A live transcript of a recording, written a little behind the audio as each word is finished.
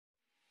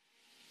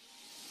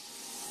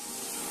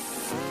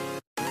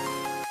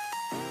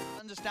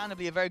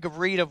understandably a very good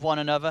read of one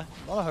another.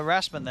 A lot of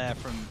harassment there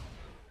from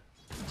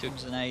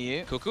Tims and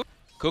AU.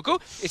 Cuckoo?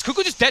 Is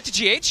Cuckoo just dead to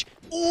GH?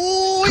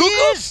 Ooh, he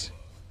is!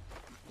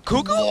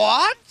 Cuckoo?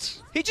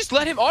 What? He just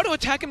let him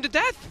auto-attack him to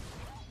death.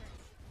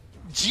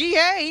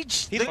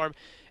 GH!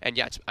 And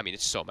yeah,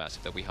 it's so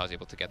massive that Weeha's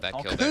able to get that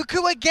kill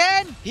Cuckoo there.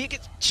 again! He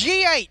gets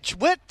GH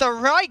with the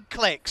right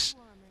clicks!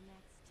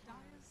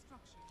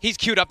 He's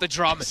queued up the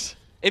drum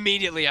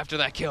immediately after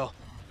that kill.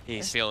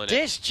 He's feeling it.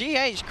 This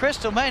GH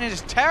Crystal Main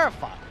is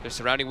terrifying. They're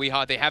surrounding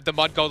Weeha. They have the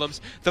mud golems,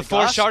 the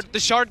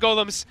shard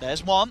golems.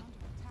 There's one.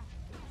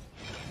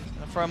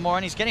 Gonna throw more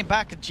in. He's getting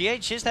back.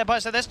 GH is there by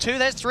so there's two,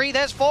 there's three,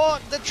 there's four.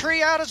 The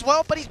tree out as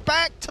well, but he's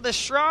back to the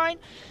shrine.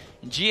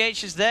 And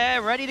GH is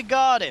there, ready to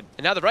guard him.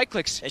 And now the right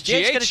clicks.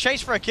 GH's going to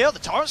chase for a kill. The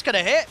torrent's going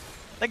to hit.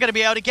 They're going to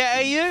be able to get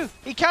AU.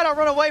 He cannot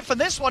run away from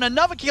this one.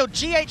 Another kill.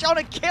 GH on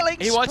a killing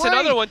spree. He wants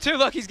another one too.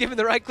 Look, he's giving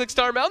the right clicks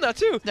to Armel now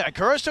too. Yeah,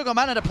 Kuro's still got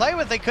mana to play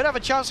with. They could have a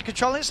chance of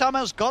controlling this.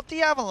 Armel's got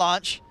the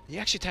avalanche. He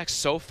actually attacks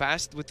so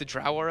fast with the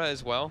Drow Aura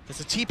as well. There's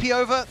a TP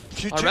over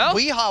to Armel?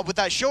 Weeha with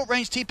that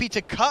short-range TP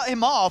to cut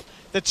him off.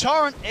 The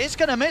torrent is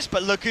going to miss,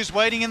 but look who's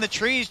waiting in the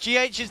trees.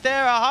 GH is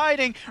there,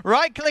 hiding,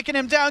 right-clicking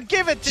him down.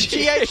 Give it to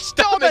GH,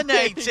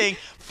 dominating.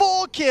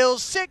 4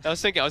 kills, 6. I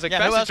was like, who fast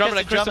else drum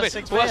gets and to jump Crystal at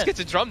 6 Who else man? gets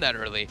to drum that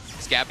early?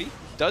 Scabby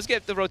does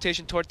get the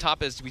rotation toward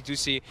top, as we do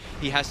see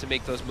he has to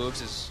make those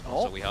moves as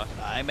also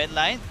Weeha. Mid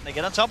lane. They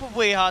get on top of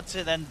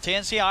Weeha, then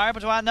TNC are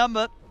able to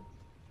outnumber.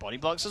 Body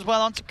blocks as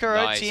well onto Kuro.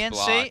 Nice TNC.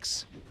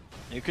 blocks.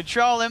 You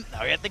control him.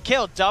 Now get the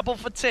kill. Double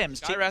for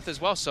Tims. Skywrath as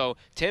well, so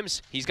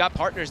Tims, he's got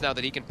partners now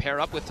that he can pair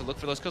up with to look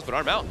for those kills, but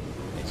Armel,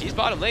 he's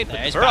bottom lane.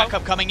 There's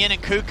backup coming in,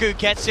 and Cuckoo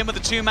gets in with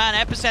a 2-man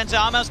epicenter.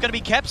 Armel's going to be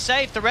kept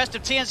safe. The rest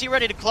of TNC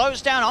ready to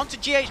close down onto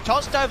GH.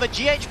 Tossed over.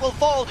 GH will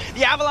fall.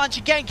 The avalanche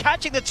again,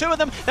 catching the two of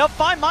them. They'll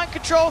find mind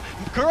control.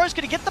 Kuro's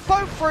going to get the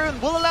boat through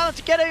and will allow them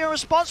to get a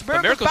response.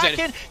 Miracle's back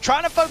in,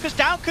 trying to focus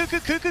down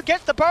Cuckoo. Cuckoo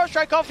gets the burrow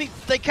strike off.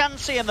 They can't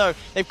see him though.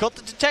 They've got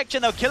the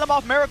detection. They'll kill him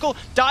off. Miracle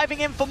diving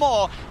in for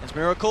more. There's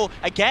Miracle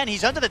again.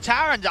 He's under the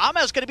tower, and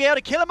Armel's going to be able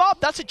to kill him off.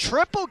 That's a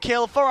triple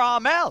kill for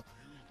Armel.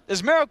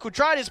 As Miracle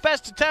tried his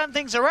best to turn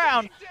things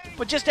around,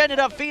 but just ended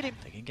up feeding.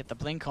 They can get the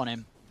blink on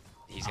him.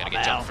 He's going to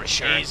get jumped for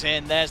sure. He's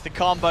in. There's the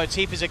combo.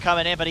 TPs are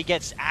coming in, but he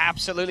gets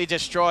absolutely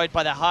destroyed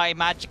by the high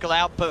magical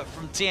output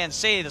from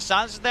TNC. The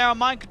silence is there on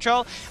mind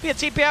control. Be a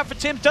TP out for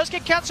Tim. Does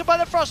get cancelled by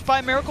the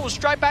Frostbite. Miracle will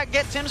strike back and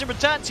get Tim's in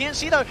return.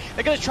 TNC, though,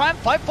 they're going to try and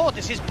fight forward.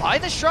 This is by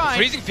the shrine.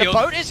 Freezing field. The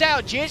boat is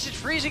out. GH's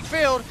freezing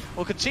field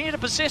will continue to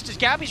persist as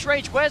Gabby's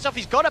rage wears off.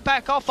 He's got to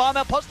back off.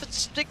 Armel pots the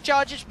stick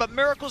charges, but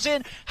Miracle's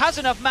in. Has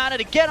enough mana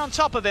to get on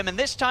top of him, and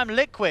this time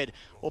Liquid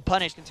will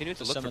punish. Continue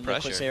to look some for of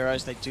pressure. Liquid's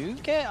heroes. They do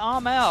get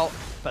Armel,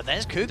 but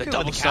there's Cuckoo with the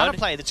double stun.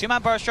 counterplay. The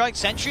 2-man burst strike.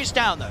 Sentry's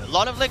down though. A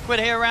lot of Liquid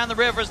here around the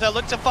river as they'll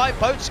look to fight.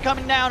 Boats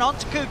coming down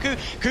onto Cuckoo.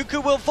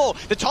 Cuckoo will fall.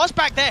 The toss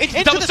back there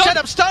into the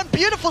setup. Stun.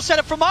 Beautiful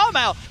setup from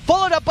Armel.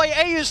 Followed up by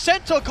AU's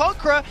Centaur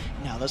Conqueror.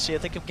 Now let's see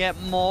if they can get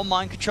more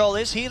mind control.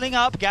 Is healing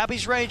up.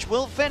 Gabby's rage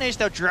will finish.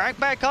 They'll drag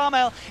back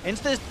Armel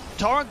into this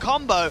torrent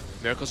combo.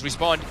 Miracle's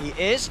respawned. He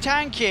is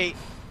tanky.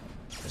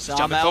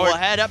 Armel will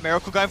head up.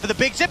 Miracle going for the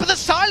big zip, and the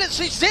silence.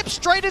 He zips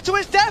straight into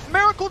his death.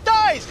 Miracle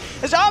dies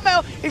as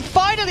Armel, he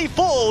finally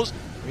falls.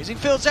 Freezing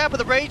Field's out, but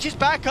the rage is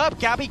back up.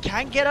 Gabby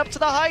can get up to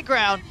the high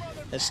ground.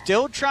 They're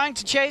still trying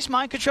to chase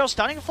mind control,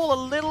 starting to fall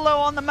a little low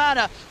on the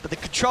mana, but the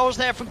control's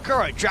there from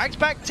Kuro. Drags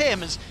back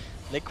Tim as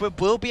Liquid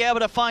will be able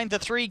to find the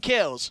 3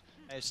 kills.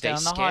 They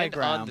down the high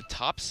ground on the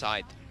top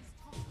side.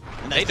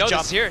 And they know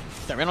jump this here.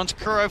 They're in onto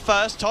Kuro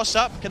first. Toss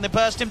up. Can they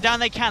burst him down?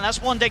 They can. That's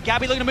one dead.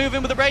 Gabby looking to move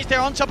in with the raise there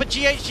on top of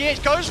GH.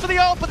 GH goes for the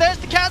ult, but there's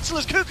the cancel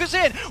as Cuckoo's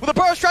in with a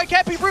burrow strike.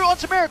 Epi root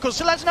onto Miracle.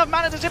 Still has enough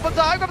mana to zip onto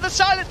the high ground with the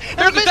silence. And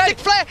the Mystic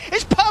Flare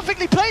is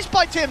perfectly placed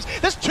by Tims.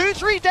 There's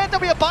 2-3 dead. There'll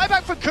be a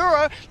buyback for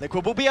Kuro.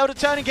 Liquid will be able to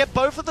turn and get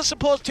both of the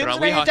supports. Tims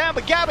and AU down,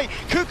 but Gabby,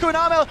 Cuckoo and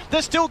Armel,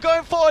 they're still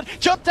going forward.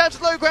 Jump down to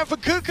the low ground for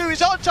Cuckoo.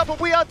 He's on top of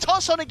Weeha.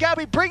 Toss on and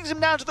Gabby brings him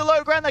down to the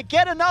low ground. They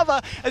get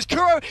another as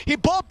Kuro, he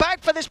bought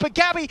back for this, but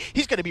Gabby,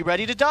 he's going to be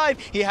ready to dive.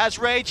 He has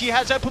rage, he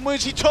has open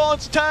wounds, he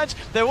taunts, turns.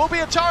 There will be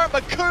a torrent,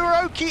 but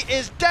Kuroki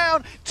is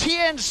down.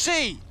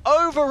 TNC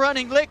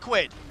overrunning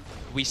Liquid.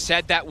 We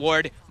said that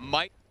word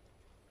might.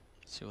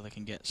 See what they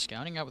can get.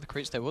 Scouting out with the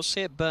creeps, they will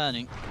see it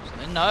burning. So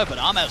they know, but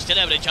Armel's still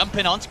able to jump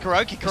in onto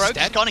Kuroki.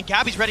 Kuroki's gone and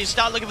Gabby's ready to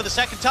start looking for the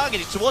second target.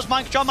 It's towards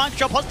mind control,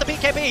 wants the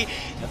BKB.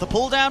 Have the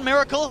pull down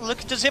Miracle,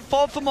 looking to zip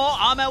forward for more.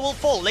 Armel will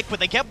fall. Liquid,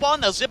 they get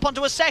one, they'll zip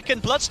onto a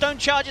second. Bloodstone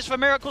charges for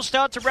Miracle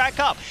start to rack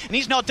up. And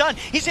he's not done.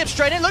 He zips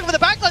straight in, looking for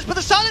the backlash, but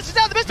the silence is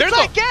down. The Mystic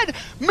Flare again.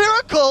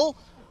 Miracle,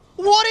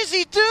 what is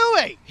he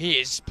doing? He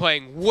is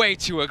playing way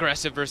too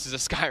aggressive versus a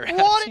Skywrath.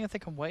 What? See if they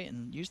can wait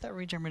and use that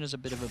regen ring as a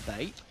bit of a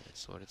bait.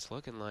 That's what it's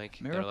looking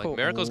like. Miracle.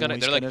 Miracle's gonna.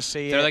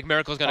 They're like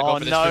Miracle's gonna go go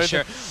for this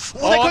for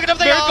sure. They're cooking up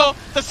the Miracle.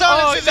 The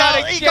silence is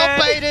out. He got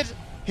baited.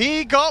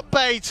 He got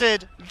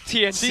baited.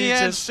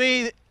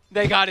 TNC.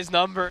 They got his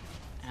number.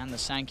 And the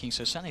Sand King,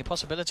 so certainly a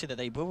possibility that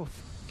they will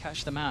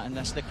catch them out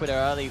unless Liquid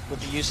are early with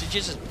the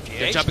usages.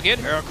 They're jumping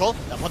in. Miracle.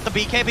 They'll put the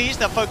BKBs.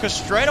 They'll focus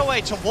straight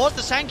away towards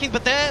the Sand King,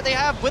 but there they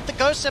have with the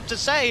Ghost Scepter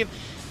save.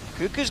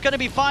 Cuckoo's going to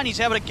be fine. He's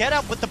able to get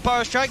up with the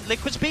Burrow Strike.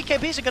 Liquid's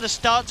BKBs are going to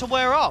start to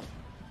wear off.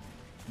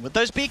 With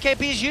those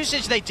BKBs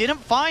usage, they didn't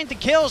find the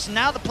kills.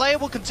 Now the player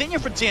will continue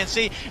from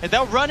TNC, and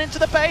they'll run into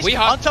the base.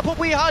 On top of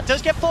Weeha,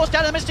 does get forced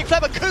out of the Mystic Flare,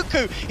 but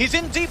Cuckoo, he's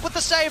in deep with the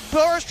save.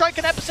 Burrow Strike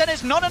and Epicenter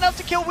is not enough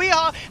to kill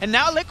Weeha, and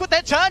now Liquid,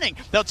 they're turning.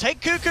 They'll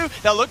take Cuckoo,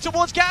 they'll look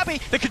towards Gabby.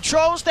 The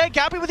controls there,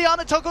 Gabby with the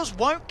armor toggles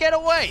won't get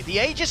away. The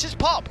Aegis is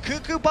popped.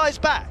 Cuckoo buys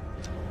back.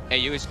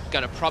 AU is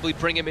going to probably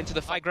bring him into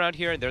the fight ground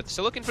here, and they're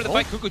still looking for the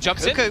fight. Cuckoo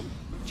jumps in.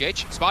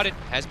 JH spotted,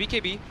 has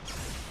BKB.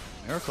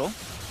 Miracle.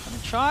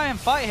 Gonna try and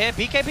fight here.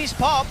 BKB's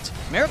popped.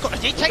 Miracle,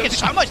 he's taking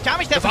so much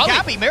damage there from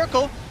Gabby.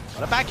 Miracle,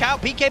 gotta back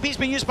out. BKB's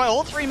been used by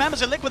all three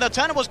members of Liquid. They'll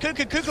turn towards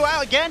Cuckoo. Cuckoo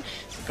out again.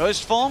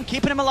 Ghost form,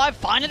 keeping him alive.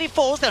 Finally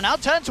falls. They'll now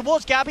turn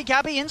towards Gabby.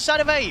 Gabby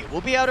inside of AU.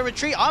 Will be able to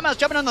retreat. Armel's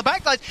jumping on the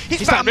backlines.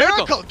 He's found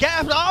Miracle.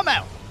 Get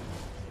Armel.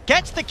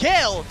 Gets the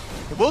kill.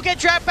 It will get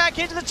dragged back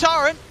into the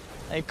torrent.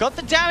 They've got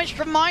the damage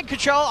from Mind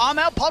Control.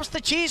 Armel pops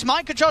the cheese.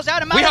 Mind Control's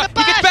out. And the bash.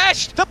 He gets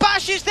bashed. The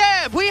bash is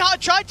there. Weeha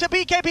tried to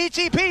BKB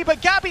TP, but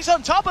Gabby's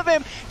on top of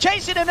him,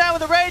 chasing him down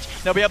with the rage.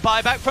 There'll be a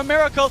buyback from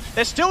Miracle.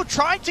 They're still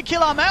trying to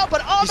kill Armel,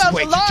 but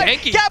Armel's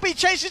alive. Gabby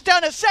chases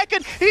down a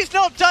second. He's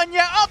not done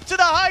yet. Up to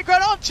the high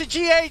ground, onto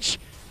GH,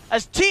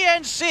 as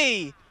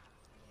TNC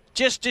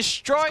just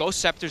destroy. Ghost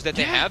Scepters that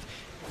they have.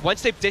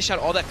 Once they dish out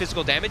all that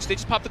physical damage, they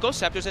just pop the Ghost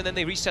Scepters and then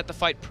they reset the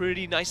fight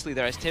pretty nicely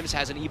there, as Tims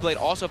has an E-Blade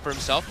also for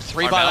himself.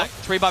 Three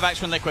buybacks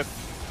from Liquid.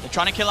 They're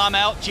trying to kill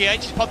Armel. GH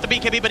has popped the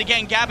BKB, but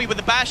again, Gabby with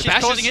the bash is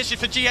causing issues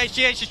for GH.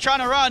 GH is trying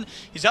to run.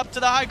 He's up to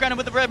the high ground, and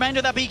with the remainder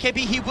of that BKB,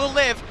 he will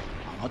live.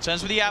 Armel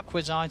turns with the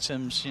Quiz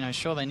items. You know,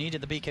 sure, they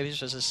needed the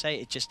BKBs, as I say,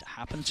 it just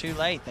happened too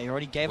late. They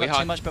already gave up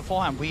too much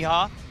beforehand.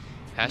 Weeha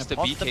has to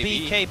pop the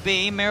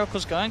BKB.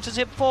 Miracle's going to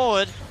zip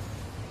forward.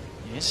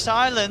 Here's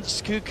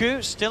Silence.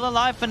 Cuckoo still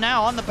alive for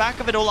now. On the back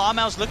of it all,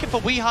 Armel's looking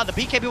for Weeha. The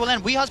BKB will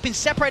end. Weeha's been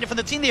separated from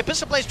the team. The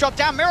Abyssal Blaze dropped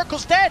down.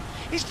 Miracle's dead.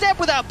 He's dead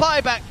without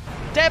buyback.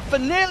 Dead for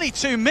nearly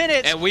 2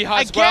 minutes. And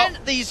Weeha's again,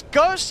 these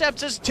Ghost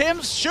Scepters,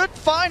 Tims should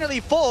finally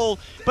fall,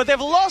 but they've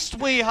lost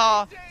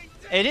Weeha.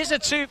 It is a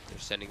 2. They're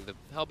sending the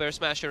Hellbear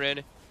Smasher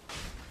in.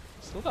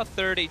 Still about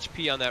 3rd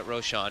HP on that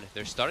Roshan.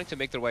 They're starting to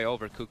make their way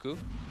over. Cuckoo.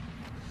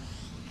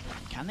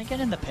 Can they get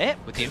in the pit?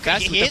 With the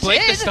invest, with the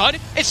blink, the stun.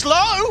 It's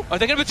low! Are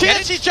they going to be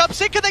TNC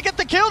jumps in, can they get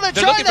the kill? They're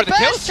trying their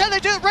best. Can they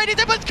do it? Ready?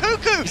 But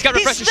Cuckoo! He's got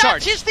Refresher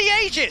Shard. He snatches the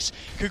Aegis.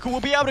 Cuckoo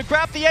will be able to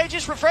grab the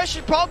Aegis.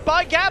 Refresher Pog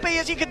by Gabby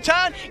as he can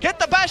turn, get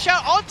the bash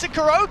out onto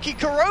Kuroki.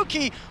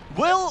 Kuroki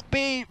will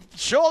be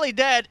surely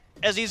dead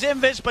as he's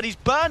invis, but he's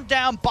burned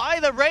down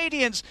by the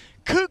Radiance.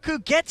 Cuckoo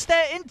gets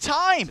there in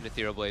time. And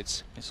Ethereal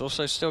Blades. It's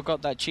also still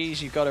got that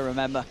cheese you've got to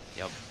remember.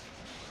 Yep.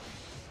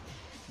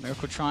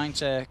 Miracle trying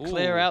to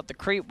clear out the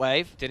creep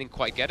wave. Didn't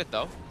quite get it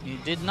though. He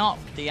did not.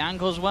 The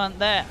angles weren't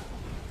there.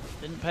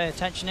 Didn't pay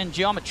attention in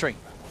geometry.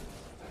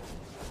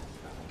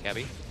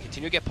 Gabby,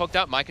 continue to get poked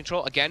out. Mind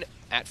Control again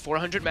at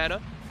 400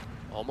 mana.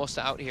 Almost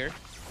out here.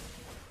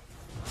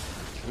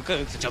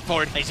 Good. Jump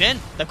forward. He's in.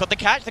 They've got the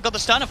catch. They've got the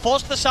stun. A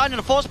force to the side and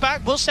a force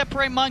back will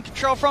separate Mind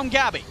Control from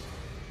Gabby.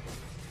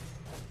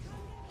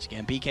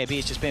 Again, BKB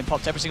is just being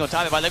popped every single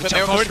time by Liquid.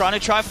 Miracle's trying to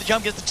try for the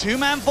jump, gets the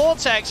two-man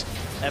Vortex.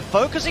 They're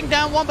focusing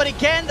down one, but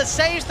again, the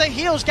saves, the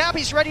heals.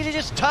 Gabby's ready to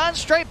just turn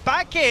straight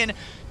back in.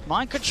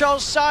 Mind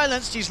Control's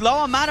silenced. He's low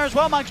on mana as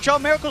well. Mind Control,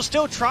 Miracle's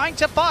still trying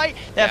to fight.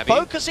 They're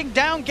focusing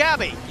down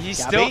Gabby.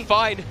 He's still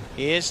fine.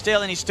 He is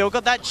still, and he's still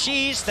got that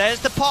cheese.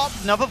 There's the pop.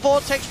 Another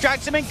Vortex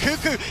drags him in.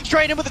 Cuckoo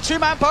straight in with the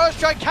two-man Burrow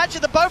Strike,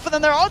 catching the both of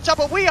them. They're on top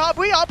of Weeha.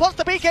 Weeha pops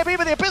the BKB,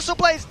 but the Abyssal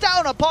Blaze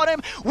down upon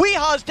him.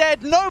 Weeha's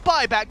dead. No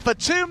buyback for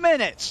 2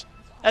 minutes,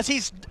 as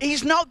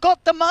he's not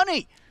got the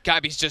money.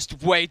 Gabby's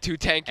just way too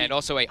tanky. And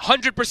also a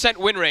 100%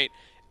 win rate,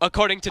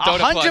 according to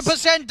Dota Plus.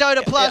 100%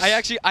 Dota Plus.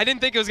 I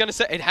didn't think it was going to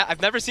say,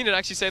 I've never seen it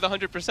actually say the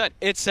 100%.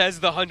 It says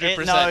the 100%.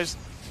 It knows.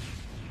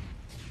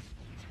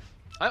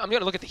 I'm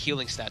going to look at the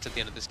healing stats at the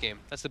end of this game.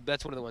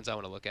 That's one of the ones I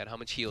want to look at, how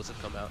much heals have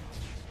come out.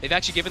 They've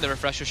actually given the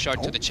Refresher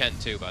Shard to the Chen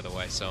too, by the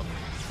way, so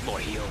more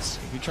heals.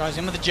 He tries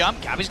in with the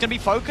jump. Gabby's going to be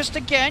focused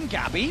again.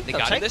 Gabby, they'll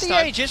take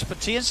the Aegis, but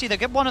TNC, they'll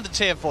get one of the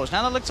tier 4s.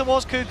 Now they look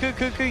towards Cuckoo.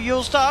 Cuckoo,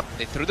 you'll stop.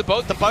 They threw the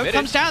boat. The boat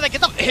comes down. They get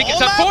the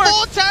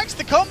Vortex.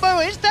 The combo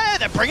is there.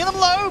 They're bringing them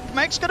low.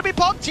 Mech's going to be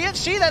popped.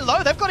 TNC, they're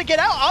low. They've got to get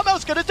out.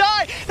 Armel's going to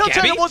die. They'll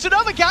turn towards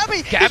another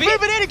Gabby. He's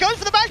moving in. He goes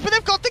for the back, but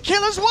they've got the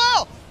kill as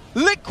well.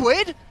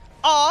 Liquid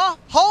are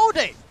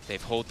holding.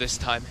 They've hold this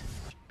time.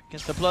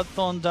 Gets the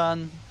Bloodthorn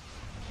done.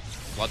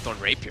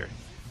 Bloodthorn Rapier.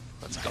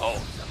 Let's go.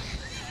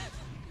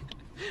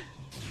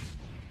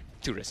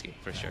 Too risky,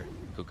 for sure.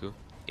 Cuckoo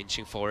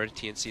inching forward.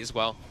 TNC as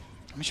well.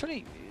 I mean,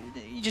 surely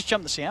you just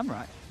jumped the CM,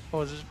 right?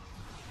 Or is it,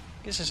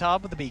 I guess it's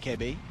hard with the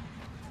BKB.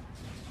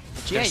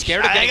 They're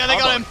scared of getting they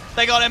got him.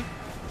 They got him.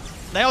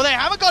 They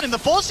haven't got him. The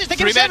forces, they're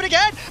going to save it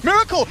again.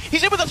 Miracle,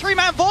 he's in with a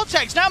 3-man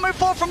Vortex. Now move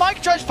forward from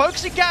Mike. Tries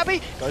focusing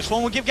Gabby. Goes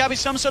forward, will give Gabby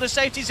some sort of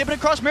safety. Zipping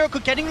across Miracle,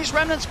 getting these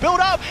remnants build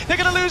up. They're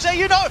going to lose there,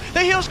 you know. The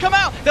heals come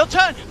out. They'll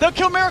turn. They'll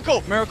kill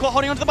Miracle. Miracle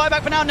holding on to the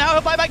buyback for now. Now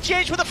he'll buy back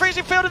GH with a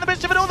freezing field in the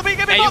midst of it all. The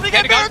BKB popping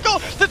again. Miracle,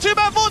 the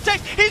 2-man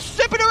Vortex. He's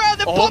zipping around.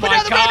 They're popping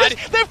down the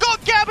Raiders. They've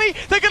got Gabby.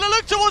 They're going to look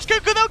towards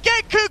Cuckoo. They'll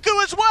get Cuckoo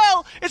as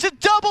well. It's a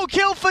double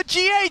kill for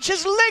GH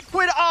as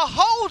Liquid are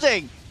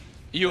holding.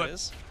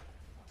 US.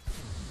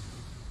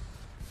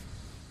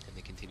 And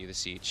they continue the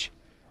siege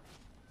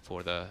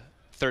for the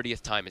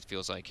 30th time, it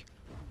feels like.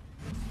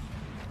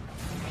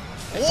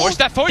 Force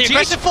that forward, the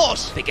aggressive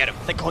force. They get him.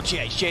 They call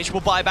GH. GH will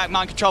buy back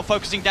mind control,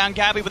 focusing down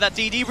Gabby with that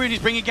DD rune. He's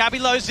bringing Gabby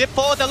low. Zip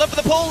forward. They'll look for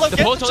the pull. They'll get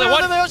the two of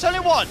them. There's only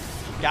one.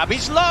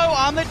 Gabby's low.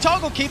 Armlet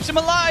toggle keeps him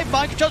alive.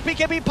 Mind controls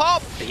BKB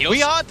pop. We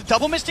Heart, the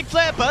double Mystic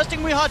Flare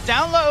bursting We Heart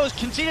down low.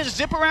 Continue to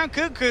zip around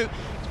Cuckoo.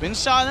 It's been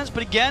silenced,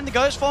 but again, the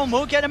Ghost Form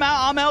will get him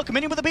out. Armel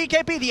committing with the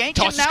BKB. The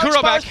Ancient now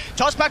exposed.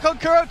 Toss back on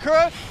Kuro.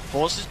 Kuro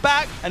forces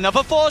back.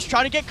 Another force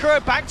trying to get Kuro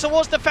back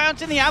towards the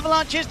fountain. The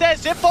Avalanche is there.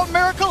 Zip Form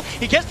Miracle.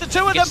 He gets the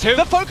two of them.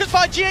 The focus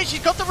by GH. He's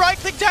got the right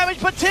click damage,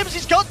 but Tims,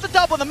 he's got the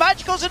double. The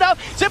Magical's enough.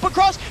 Zip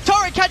across.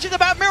 Torrent catches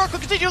them out. Miracle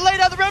continue to lay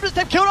down the remnants.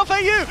 They've killed off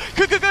AU.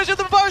 Cuckoo goes with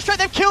the bow straight.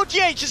 They've killed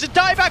GH. There's a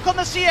dieback on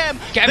the CM.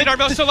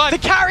 The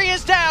carry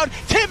is down.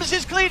 Tims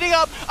is cleaning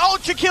up.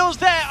 Ultra kills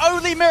there.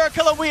 Only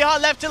Miracle and We Are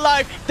left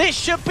alive. This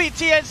should be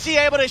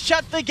TNC able to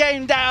shut the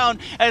game down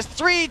as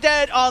 3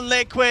 dead on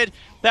Liquid.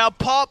 They'll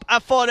pop a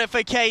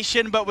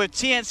fortification, but with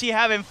TNC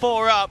having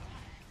 4 up,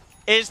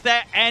 is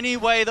there any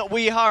way that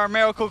We Are and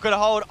Miracle could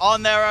hold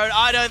on their own?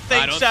 I don't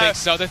think so. I don't think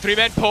so. The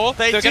 3-man pull.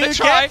 They're going to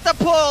try. Get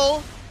the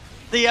pull.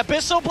 The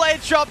Abyssal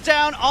Blades drop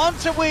down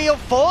onto Wheel,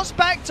 forced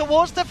back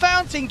towards the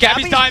fountain.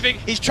 Gabby's diving.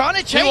 He's trying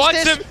to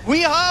chase this.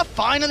 We Are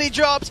finally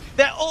drops.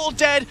 They're all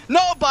dead. No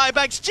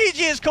buybacks.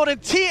 GG is called,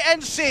 and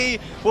TNC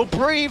will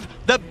breathe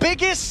the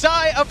biggest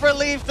sigh of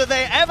relief that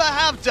they ever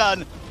have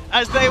done,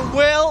 as they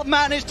will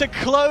manage to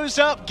close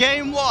up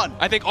game 1.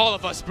 I think all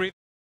of us breathe.